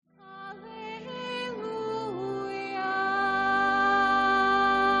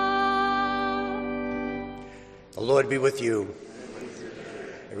The Lord be with you.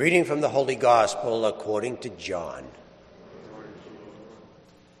 A reading from the Holy Gospel according to John.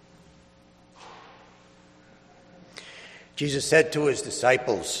 Jesus said to his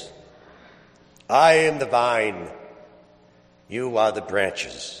disciples, "I am the vine, you are the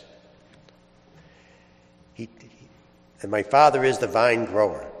branches. And my Father is the vine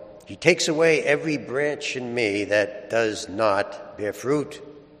grower. He takes away every branch in me that does not bear fruit.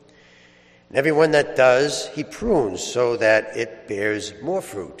 And everyone that does, he prunes so that it bears more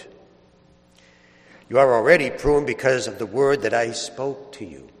fruit. You are already pruned because of the word that I spoke to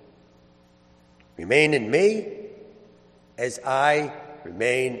you. Remain in me as I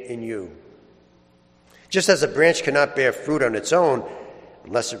remain in you. Just as a branch cannot bear fruit on its own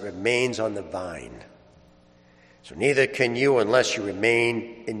unless it remains on the vine, so neither can you unless you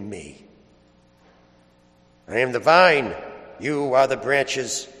remain in me. I am the vine, you are the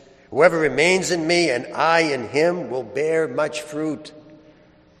branches. Whoever remains in me and I in him will bear much fruit,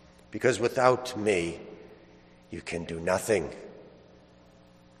 because without me you can do nothing.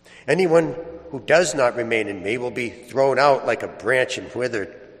 Anyone who does not remain in me will be thrown out like a branch and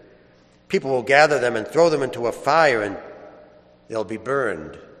withered. People will gather them and throw them into a fire, and they'll be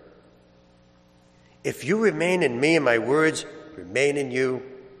burned. If you remain in me and my words remain in you,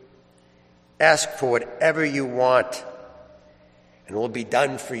 ask for whatever you want, and it will be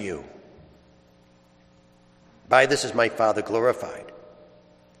done for you. By this is my Father glorified,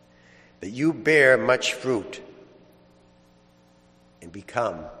 that you bear much fruit and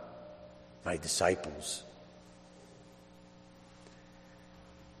become my disciples."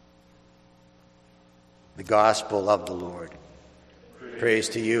 The Gospel of the Lord. Praise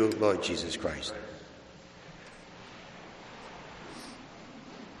to you, Lord Jesus Christ.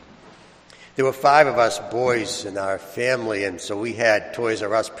 There were 5 of us boys in our family, and so we had Toys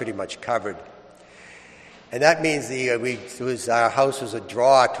R Us pretty much covered. And that means our house was a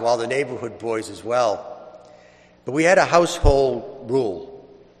draw to all the neighborhood boys as well. But we had a household rule: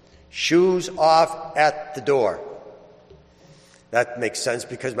 shoes off at the door. That makes sense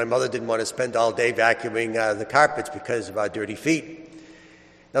because my mother didn't want to spend all day vacuuming the carpets because of our dirty feet.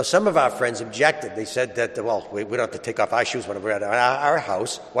 Now, some of our friends objected. They said that, we don't have to take off our shoes when we're at our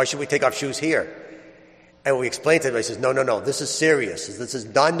house. Why should we take off shoes here? And we explained to them. I said, no, this is serious. This is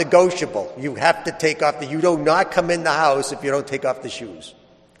non-negotiable. You have to take off you do not come in the house if you don't take off the shoes.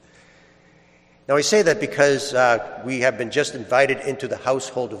 Now, I say that because we have been just invited into the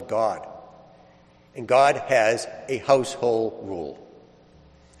household of God. And God has a household rule.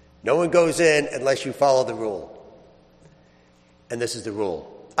 No one goes in unless you follow the rule. And this is the rule.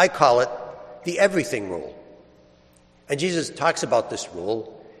 I call it the everything rule. And Jesus talks about this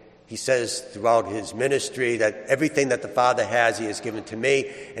rule. He says throughout his ministry that everything that the Father has, he has given to me,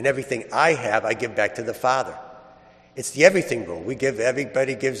 and everything I have, I give back to the Father. It's the everything rule.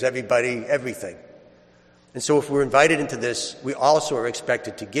 Everybody gives everybody everything. And so if we're invited into this, we also are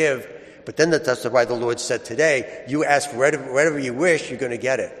expected to give. But then that's why the Lord said today, you ask for whatever you wish, you're going to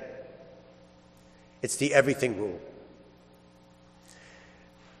get it. It's the everything rule.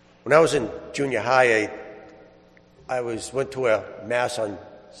 When I was in junior high, I went to a mass on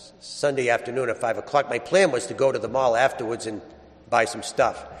Sunday afternoon at 5 o'clock. My plan was to go to the mall afterwards and buy some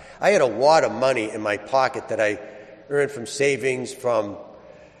stuff. I had a wad of money in my pocket that I earned from savings, from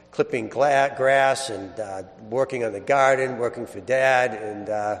clipping grass and working on the garden, working for Dad,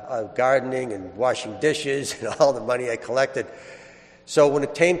 and gardening and washing dishes, and all the money I collected. So when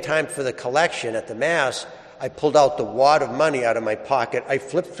it came time for the collection at the Mass, I pulled out the wad of money out of my pocket. I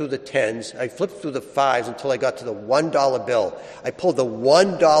flipped through the 10s. I flipped through the 5s until I got to the $1 bill. I pulled the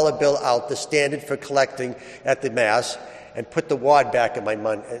 $1 bill out, the standard for collecting at the Mass, and put the wad back in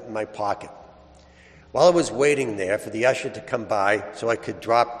my pocket. While I was waiting there for the usher to come by so I could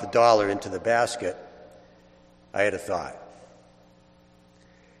drop the dollar into the basket, I had a thought.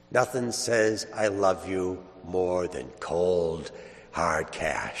 Nothing says I love you more than cold, hard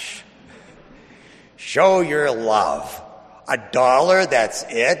cash. Show your love. $1, that's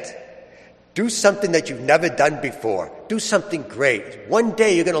it. Do something that you've never done before. Do something great. One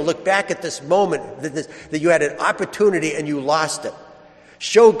day you're going to look back at this moment that you had an opportunity and you lost it.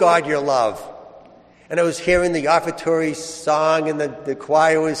 Show God your love. And I was hearing the offertory song and the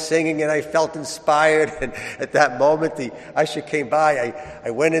choir was singing, and I felt inspired. And at that moment, the usher came by.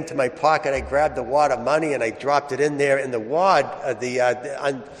 I went into my pocket, I grabbed the wad of money, and I dropped it in there. And the wad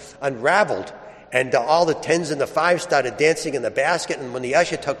unraveled. And all the 10s and the 5s started dancing in the basket. And when the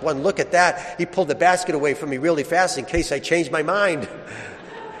usher took one look at that, he pulled the basket away from me really fast in case I changed my mind.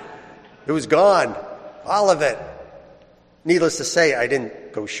 It was gone. All of it. Needless to say, I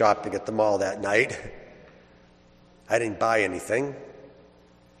didn't go shopping at the mall that night. I didn't buy anything,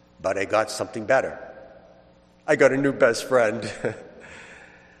 but I got something better. I got a new best friend.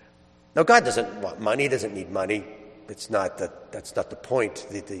 Now, God doesn't want money. He doesn't need money. That's not the point.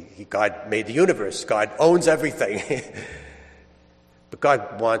 God made the universe. God owns everything. But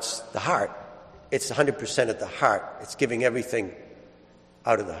God wants the heart. It's 100% of the heart. It's giving everything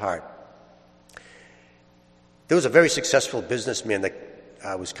out of the heart. There was a very successful businessman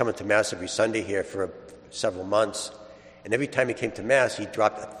that was coming to Mass every Sunday here for several months. And every time he came to Mass, he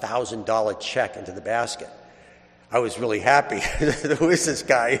dropped a $1,000 check into the basket. I was really happy. Who is this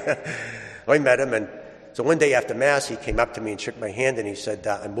guy? I met him, and so one day after Mass, he came up to me and shook my hand, and he said,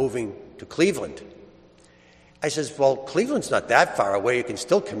 I'm moving to Cleveland. I says, well, Cleveland's not that far away. You can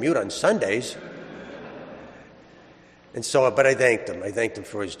still commute on Sundays. And so, but I thanked him. I thanked him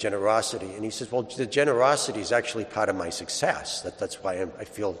for his generosity. And he says, well, the generosity is actually part of my success. That's why I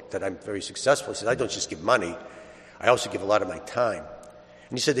feel that I'm very successful. He says, I don't just give money. I also give a lot of my time.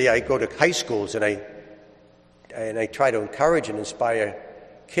 And he said, yeah, I go to high schools, and I try to encourage and inspire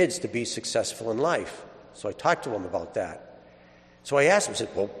kids to be successful in life. So I talked to him about that. So I asked him, I said,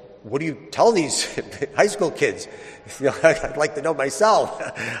 well, what do you tell these high school kids? I'd like to know myself.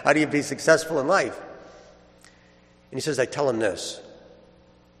 How do you be successful in life? And he says, I tell them this: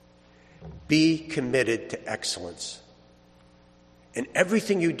 be committed to excellence in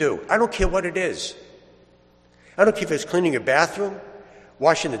everything you do. I don't care what it is. I don't care if it's cleaning your bathroom,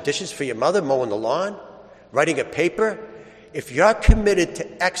 washing the dishes for your mother, mowing the lawn, writing a paper. If you're committed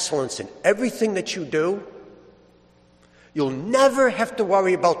to excellence in everything that you do, you'll never have to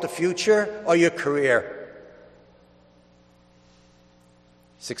worry about the future or your career.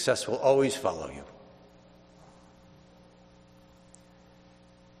 Success will always follow you.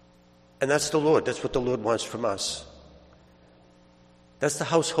 And that's the Lord. That's what the Lord wants from us. That's the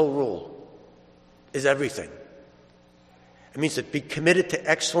household rule, is everything. It means to be committed to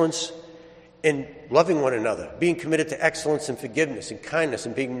excellence in loving one another, being committed to excellence in forgiveness and kindness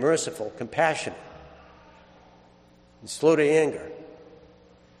and being merciful, compassionate, and slow to anger.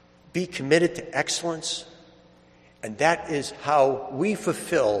 Be committed to excellence, and that is how we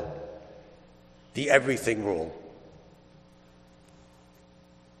fulfill the everything rule.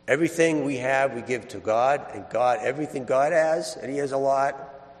 Everything we have, we give to God, and God, everything God has, and He has a lot,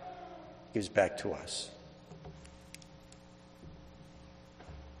 gives back to us.